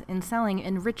specialize in selling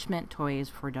enrichment toys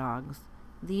for dogs.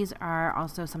 These are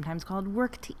also sometimes called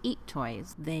work-to-eat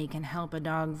toys. They can help a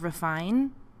dog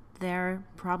refine their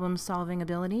problem-solving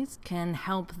abilities, can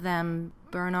help them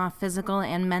burn off physical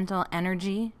and mental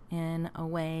energy in a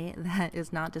way that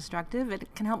is not destructive.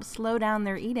 It can help slow down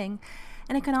their eating,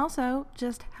 and it can also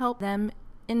just help them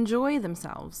enjoy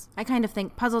themselves. I kind of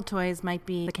think puzzle toys might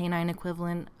be the canine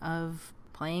equivalent of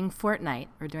playing Fortnite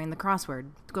or doing the crossword.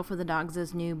 School for the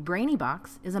Dogs' new Brainy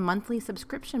Box is a monthly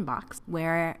subscription box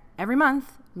where every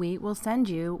month we will send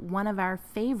you one of our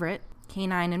favorite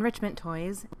canine enrichment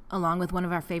toys along with one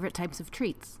of our favorite types of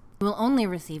treats. You will only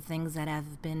receive things that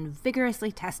have been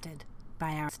vigorously tested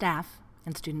by our staff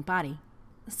and student body.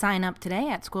 Sign up today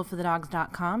at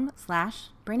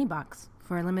schoolforthedogs.com/brainybox.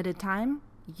 For a limited time,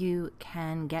 you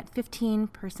can get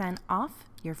 15% off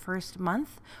your first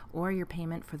month or your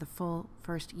payment for the full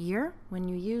first year when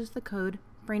you use the code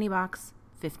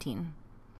BrainyBox15.